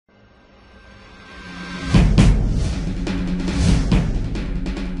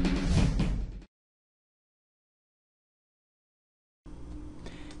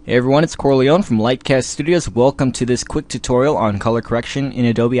Hey everyone, it's Corleone from LiteCast Studios. Welcome to this quick tutorial on color correction in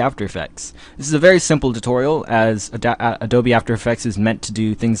Adobe After FX. This is a very simple tutorial as Adobe After FX is meant to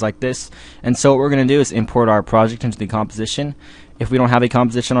do things like this. And so what we're going to do is import our project into the composition. If we don't have a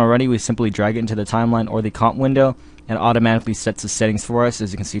composition already, we simply drag it into the timeline or the comp window and automatically sets the settings for us.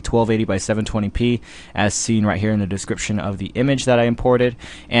 As you can see, 1280 by 720p as seen right here in the description of the image that I imported.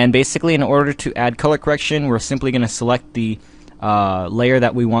 And basically, in order to add color correction, we're simply going to select the layer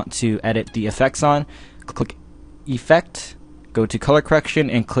that we want to edit the effects on, click Effect, go to Color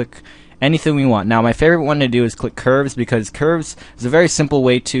Correction, and click anything we want. Now, my favorite one to do is click Curves, because Curves is a very simple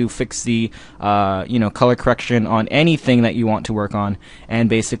way to fix the color correction on anything that you want to work on, and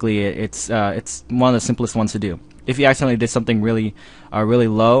basically it's one of the simplest ones to do. If you accidentally did something really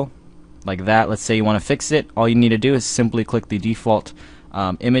low, like that, let's say you want to fix it, all you need to do is simply click the default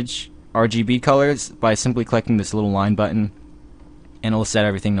image RGB colors by simply clicking this little line button, and it'll set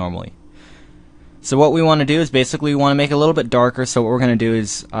everything normally. So what we want to do is basically we want to make it a little bit darker. So what we're going to do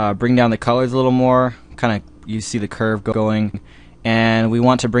is bring down the colors a little more, kind of you see the curve going, and we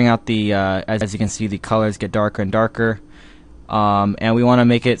want to bring out the as you can see, the colors get darker and darker, and we want to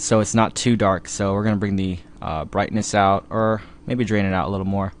make it so it's not too dark. So we're going to bring the brightness out, or maybe drain it out a little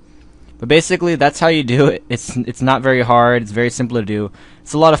more. But basically that's how you do it. It's not very hard. It's very simple to do.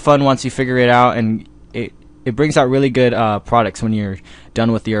 It's a lot of fun once you figure it out, and it brings out really good products when you're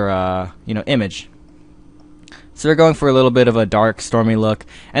done with your image. So they're going for a little bit of a dark, stormy look,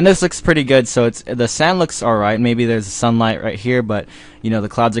 and this looks pretty good. So the sand looks alright. Maybe there's sunlight right here, but the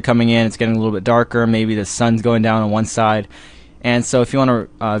clouds are coming in. It's getting a little bit darker. Maybe the sun's going down on one side. And so if you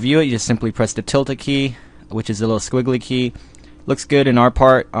want to view it, you just simply press the tilde key, which is a little squiggly key. Looks good in our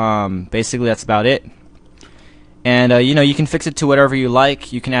part. Basically, that's about it. And you can fix it to whatever you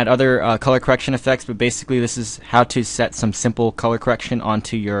like. You can add other color correction effects, but basically this is how to set some simple color correction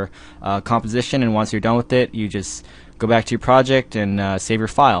onto your composition. And once you're done with it, you just go back to your project and save your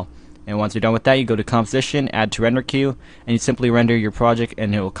file. And once you're done with that, you go to composition, add to render queue, and you simply render your project,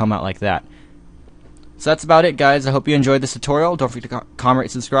 and it will come out like that. So that's about it, guys. I hope you enjoyed this tutorial. Don't forget to comment,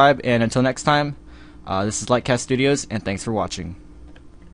 rate, subscribe, and until next time, this is LiteCast Studios, and thanks for watching.